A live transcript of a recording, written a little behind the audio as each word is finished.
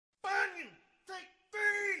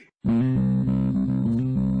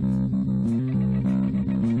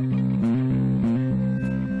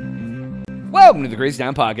Welcome to the Crazy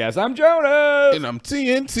Town Podcast. I'm Jonas. And I'm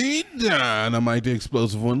TNT Dynamite, the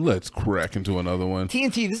explosive one. Let's crack into another one.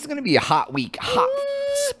 TNT, this is going to be a hot week.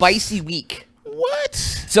 Spicy week. What?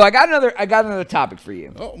 So I got another topic for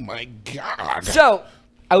you. Oh my God. So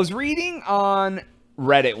I was reading on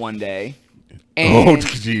Reddit one day. Oh, And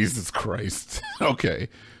Jesus Christ. Okay.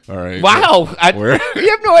 All right. wow. You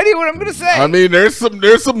have no idea what I'm going to say. I mean, there's some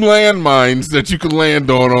landmines that you can land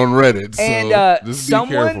on Reddit. So And just be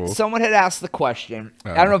careful. someone had asked the question.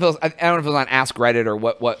 I don't know if it was on Ask Reddit or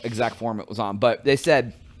what exact form it was on, but they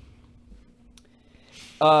said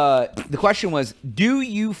the question was, do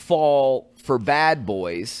you fall for bad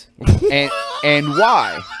boys and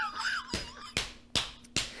why?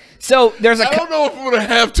 So there's a I don't know if I'm gonna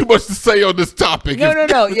have too much to say on this topic.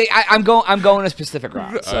 No. Yeah, I'm going a specific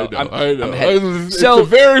route. So I know. It's So a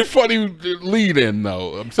very funny lead-in,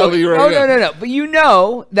 though. I'm telling you right now. No. But you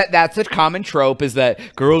know that's a common trope is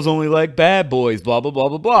that girls only like bad boys, blah, blah, blah,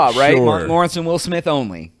 blah, blah, right? Sure. Mark Lawrence and Will Smith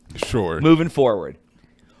only. Sure. Moving forward.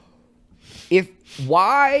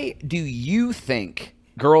 Why do you think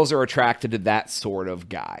girls are attracted to that sort of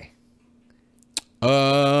guy?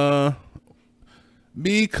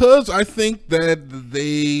 Because I think that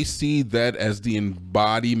they see that as the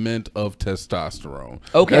embodiment of testosterone.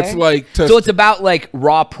 Okay. That's like so it's about like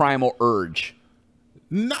raw primal urge.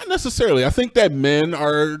 Not necessarily. I think that men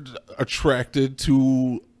are attracted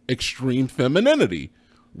to extreme femininity.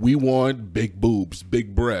 We want big boobs,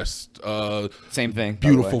 big breasts, Same thing.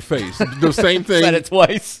 beautiful face. The same thing. Said it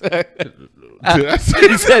twice. Did I say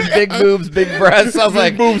You said big boobs, big breasts. I was big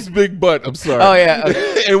like, boobs, big butt. I'm sorry. oh yeah.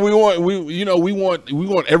 Okay. And we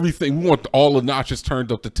want everything. We want all the notches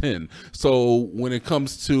turned up to 10. So when it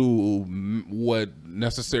comes to what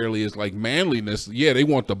necessarily is like manliness, yeah, they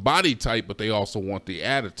want the body type, but they also want the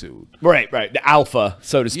attitude. Right. The alpha,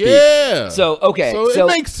 so to speak. Yeah. So okay. So it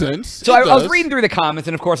makes sense. So It I was does. reading through the comments,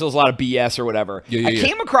 and of course, there was a lot of BS or whatever. Yeah, I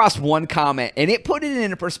came across one comment, and it put it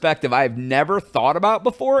in a perspective I've never thought about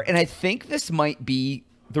before, and I think this might be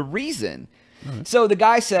the reason. So the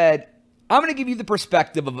guy said, I'm going to give you the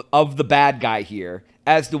perspective of the bad guy here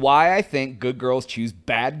as to why I think good girls choose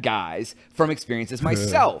bad guys from experiences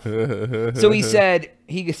myself. So he said,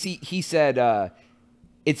 it's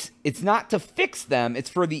not to fix them, it's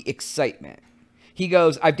for the excitement. He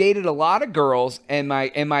goes, I've dated a lot of girls, and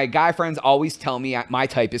my guy friends always tell me my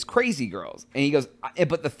type is crazy girls. And he goes,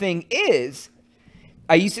 but the thing is,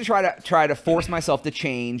 I used to try to force myself to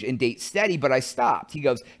change and date steady, but I stopped. He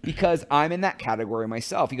goes, because I'm in that category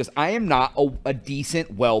myself. He goes, I am not a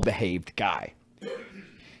decent, well-behaved guy.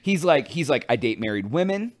 He's like, I date married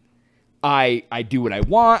women. I do what I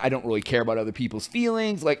want. I don't really care about other people's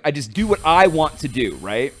feelings. Like, I just do what I want to do,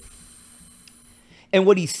 right? And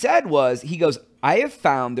what he said was, he goes, I have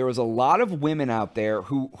found there was a lot of women out there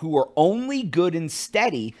who are only good and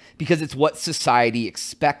steady because it's what society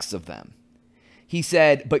expects of them. He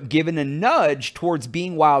said, but given a nudge towards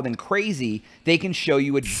being wild and crazy, they can show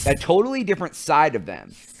you a totally different side of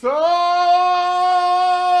them. So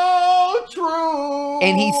true.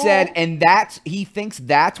 And he said, he thinks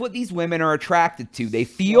that's what these women are attracted to. They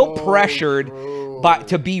feel pressured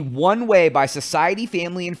to be one way by society,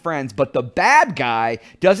 family, and friends, but the bad guy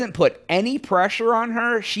doesn't put any pressure on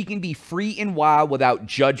her. She can be free and wild without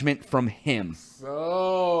judgment from him.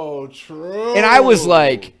 So true. And I was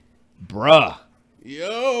like, bruh.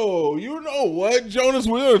 Yo, you know what, Jonas?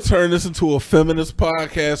 We're going to turn this into a feminist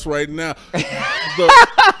podcast right now.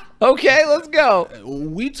 Okay, let's go.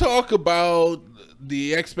 We talk about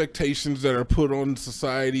the expectations that are put on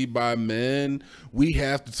society by men. We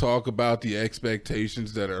have to talk about the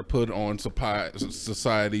expectations that are put on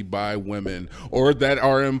society by women, or that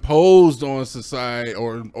are imposed on society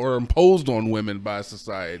or imposed on women by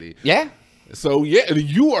society. Yeah. So yeah,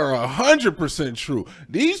 you are 100% true.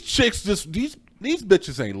 These chicks these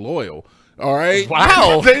bitches ain't loyal. All right.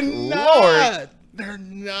 Wow. They're not. Lord. They're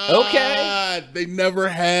not. Okay. They never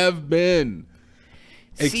have been.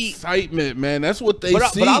 See, excitement, man. That's what they seek.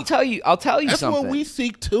 But I'll tell you That's something. what we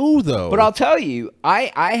seek too, though. But I'll tell you, I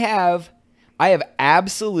have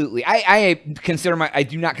absolutely, I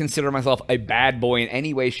do not consider myself a bad boy in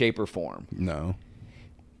any way, shape, or form. No.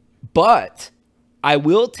 But I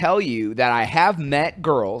will tell you that I have met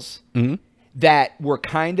girls that were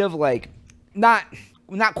kind of like not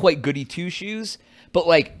quite goody two shoes, but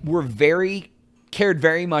like cared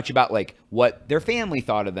very much about like what their family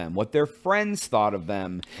thought of them, what their friends thought of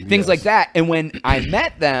them, things like that. And when I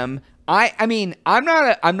met them, I mean, I'm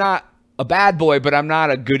not a bad boy, but I'm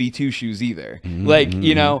not a goody two shoes either. Like,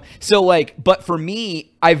 you know, so like, but for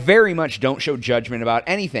me, I very much don't show judgment about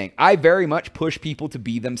anything. I very much push people to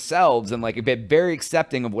be themselves and like a bit very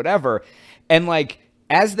accepting of whatever. And like,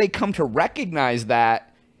 as they come to recognize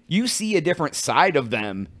that, you see a different side of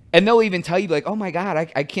them. And they'll even tell you like, oh my God,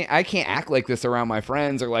 I can't act like this around my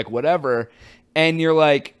friends or like whatever. And you're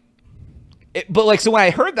like, but like, so when I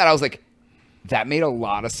heard that, I was like, that made a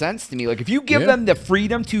lot of sense to me. Like, if you give them the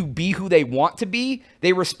freedom to be who they want to be,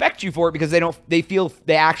 they respect you for it because they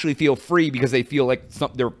actually feel free because they feel like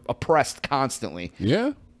they're oppressed constantly.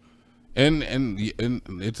 Yeah. And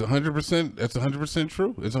it's 100%. That's 100%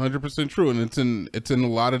 true. It's 100% true, and it's in a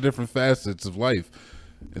lot of different facets of life.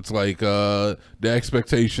 It's like the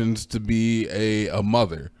expectations to be a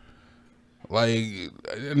mother, like,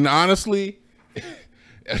 and honestly,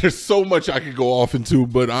 there's so much I could go off into,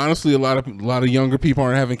 but honestly, a lot of younger people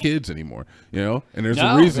aren't having kids anymore, you know, and there's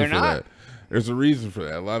a reason for that. There's a reason for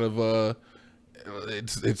that. A lot of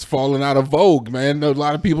it's fallen out of vogue, man. A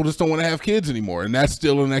lot of people just don't want to have kids anymore, and that's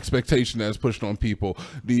still an expectation that's pushed on people.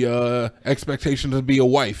 The expectation to be a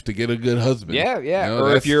wife, to get a good husband. Yeah. You know,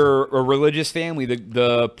 or if you're a religious family,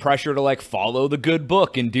 the pressure to like follow the good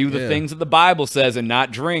book and do the things that the Bible says and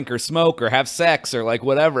not drink or smoke or have sex or like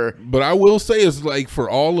whatever. But I will say is like, for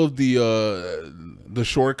all of the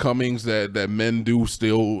shortcomings that men do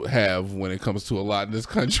still have when it comes to a lot in this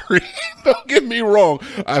country, don't get me wrong,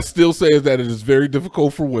 I still say that it is very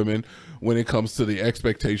difficult for women when it comes to the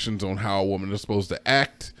expectations on how a woman is supposed to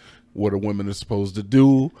act, what a woman is supposed to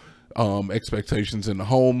do, expectations in the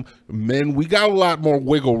home. Men, we got a lot more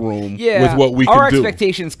wiggle room with what we can do. Our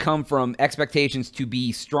expectations come from expectations to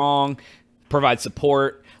be strong, provide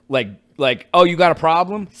support, like, oh, you got a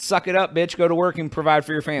problem? Suck it up, bitch. Go to work and provide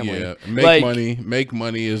for your family. Yeah, make money. Make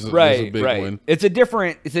money is a big one. It's a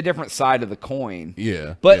different side of the coin.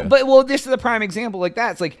 Yeah. But well, this is a prime example like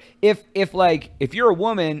that. It's like if you're a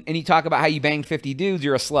woman and you talk about how you banged 50 dudes,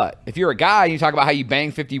 you're a slut. If you're a guy and you talk about how you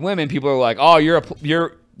banged 50 women, people are like, oh, you're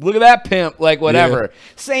look at that pimp, like whatever. Yeah.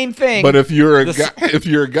 Same thing. But if you're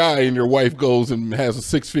a guy and your wife goes and has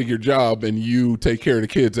a 6-figure job and you take care of the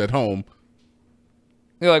kids at home,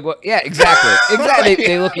 they're like, well, yeah, exactly. Exactly.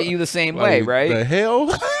 They look at you the same way, right? The hell?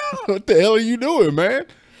 What the hell are you doing, man?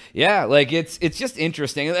 Yeah, like it's just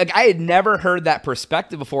interesting. Like, I had never heard that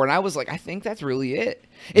perspective before, and I was like, I think that's really it.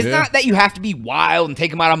 It's not that you have to be wild and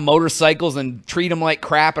take them out on motorcycles and treat them like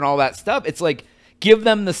crap and all that stuff. It's like, give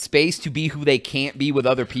them the space to be who they can't be with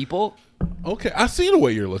other people. Okay, I see the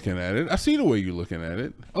way you're looking at it.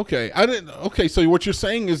 Okay, so what you're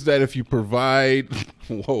saying is that if you provide,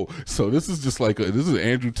 whoa, so this is just like this is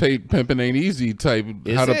Andrew Tate pimping ain't easy type.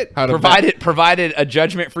 Provided a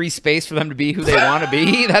judgment-free space for them to be who they want to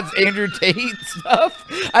be. That's Andrew Tate stuff.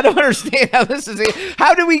 I don't understand how this is.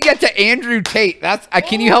 How do we get to Andrew Tate?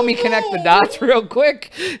 Can you help me connect the dots real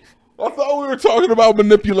quick? I thought we were talking about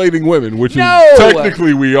manipulating women, which is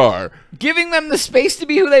technically we are. Giving them the space to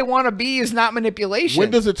be who they want to be is not manipulation. When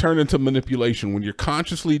does it turn into manipulation? When you're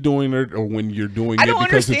consciously doing it, or when you're doing it because it's your nature? I don't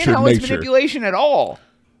understand how it's manipulation at all.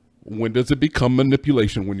 When does it become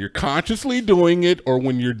manipulation? When you're consciously doing it, or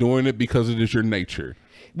when you're doing it because it is your nature?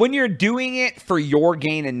 When you're doing it for your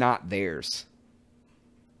gain and not theirs.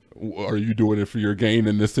 Are you doing it for your gain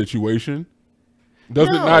in this situation? Does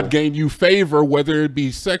it not gain you favor, whether it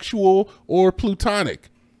be sexual or platonic?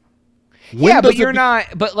 But you're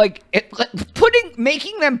not. But like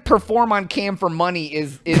making them perform on cam for money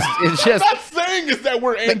is just. I'm not saying is that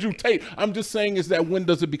we're Andrew Tate. I'm just saying is that when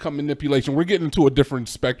does it become manipulation? We're getting into a different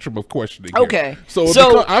spectrum of questioning. Okay, here.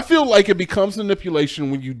 So I feel like it becomes manipulation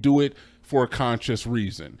when you do it for a conscious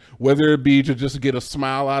reason, whether it be to just get a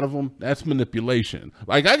smile out of them. That's manipulation.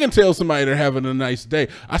 Like, I can tell somebody they're having a nice day.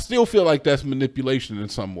 I still feel like that's manipulation in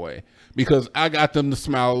some way, because I got them to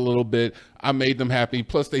smile a little bit. I made them happy.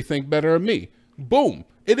 Plus they think better of me. Boom.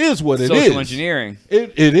 It is what it is. Social engineering.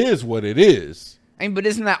 It is what it is. I mean, but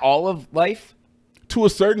isn't that all of life? To a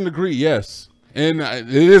certain degree, yes. And it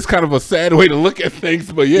is kind of a sad way to look at things,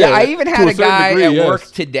 but yeah. I even had a guy at work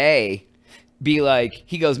today be like,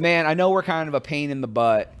 he goes, man, I know we're kind of a pain in the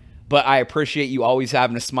butt, but I appreciate you always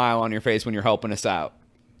having a smile on your face when you're helping us out.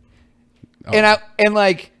 Oh. And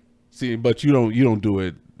like, see, but you don't do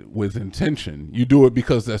it with intention. You do it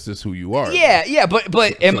because that's just who you are. Yeah, but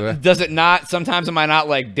does it not? Sometimes am I not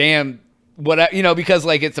like, damn, what, because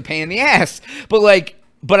like it's a pain in the ass. But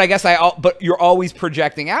I guess but you're always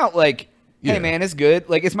projecting out like, hey man, it's good.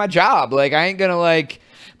 Like, it's my job. Like, I ain't gonna like,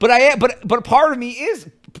 but a part of me is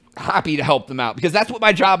happy to help them out because that's what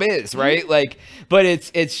my job is, right? Like, but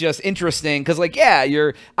it's just interesting because like,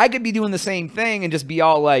 I could be doing the same thing and just be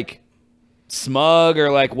all like smug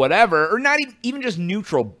or like whatever, or not even just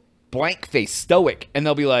neutral, blank face, stoic, and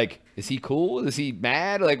they'll be like, is he cool? Is he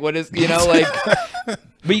mad? Like, what is, like,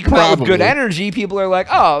 but you come out with good energy, people are like,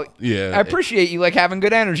 oh, yeah, I appreciate you, like, having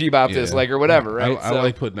good energy about this, like, or whatever, right? I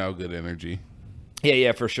like putting out good energy.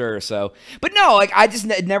 Yeah, for sure. So, but no, like, I just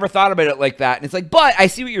never thought about it like that. And it's like, but I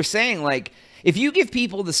see what you're saying. Like, if you give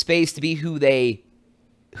people the space to be who they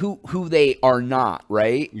are not,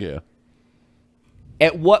 right? Yeah.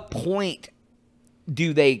 At what point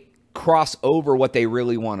do they cross over what they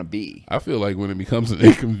really want to be? I feel like when it becomes an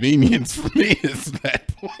inconvenience for me, it's that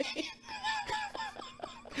point.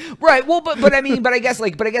 Right. Well, but I mean, but I guess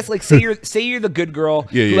like say you're the good girl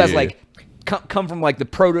who has like come from like the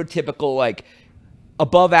prototypical like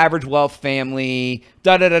above average wealth family,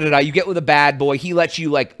 You get with a bad boy. He lets you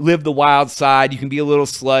like live the wild side. You can be a little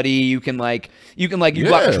slutty. You can you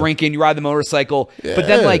go out drinking. You ride the motorcycle. Yeah.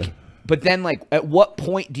 But then like, at what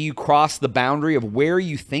point do you cross the boundary of where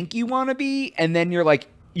you think you want to be, and then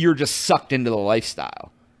you're just sucked into the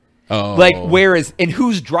lifestyle? Oh. Like, and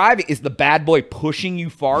who's driving? Is the bad boy pushing you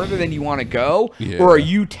farther than you want to go, or are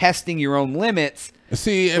you testing your own limits?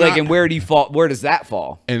 See, and where do you fall? Where does that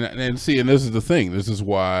fall? And see, and this is the thing. This is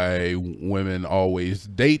why women always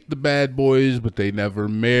date the bad boys, but they never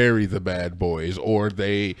marry the bad boys, or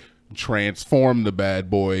they transform the bad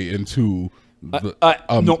boy into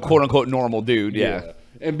no, quote unquote normal dude. Yeah.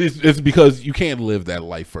 And it's because you can't live that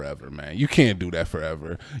life forever, man. You can't do that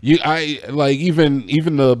forever. Even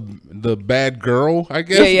the bad girl, I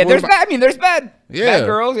guess. Yeah. There's bad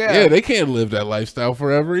girls. Yeah, they can't live that lifestyle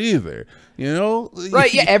forever either.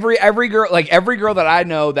 Right? Yeah. Every girl that I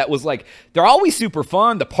know that was like, they're always super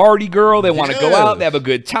fun. The party girl. They want to go out. They have a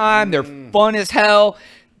good time. They're fun as hell.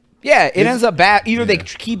 Yeah. It ends up bad. Either they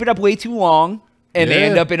keep it up way too long, and they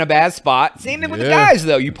end up in a bad spot. Same thing with the guys,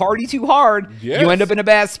 though. You party too hard, you end up in a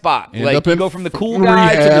bad spot. You go from the cool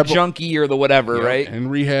guy to the junkie or the whatever, right? In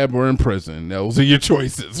rehab or in prison. Those are your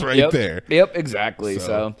choices there. Yep, exactly.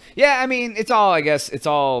 So, yeah, I mean, it's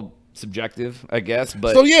all subjective, I guess.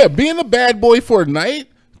 But so, yeah, being a bad boy for a night,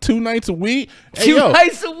 2 nights a week. Two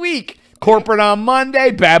nights a week. Corporate on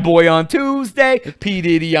Monday, bad boy on Tuesday, P.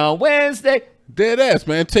 Diddy on Wednesday. Dead ass,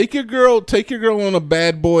 man. Take your girl on a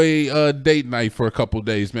bad boy date night for a couple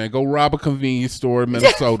days, man. Go rob a convenience store in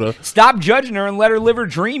Minnesota. Stop judging her and let her live her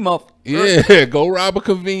dream up. Yeah, go rob a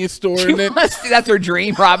convenience store. That's her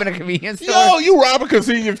dream, robbing a convenience store. Yo, you rob a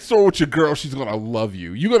convenience store with your girl, she's gonna love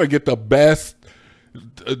you. You're gonna get the best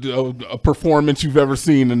performance you've ever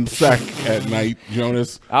seen in sack at night,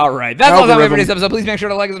 Jonas. All right, that's all time we have for this episode. Please make sure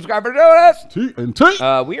to like and subscribe for Jonas.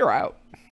 T&T. We are out.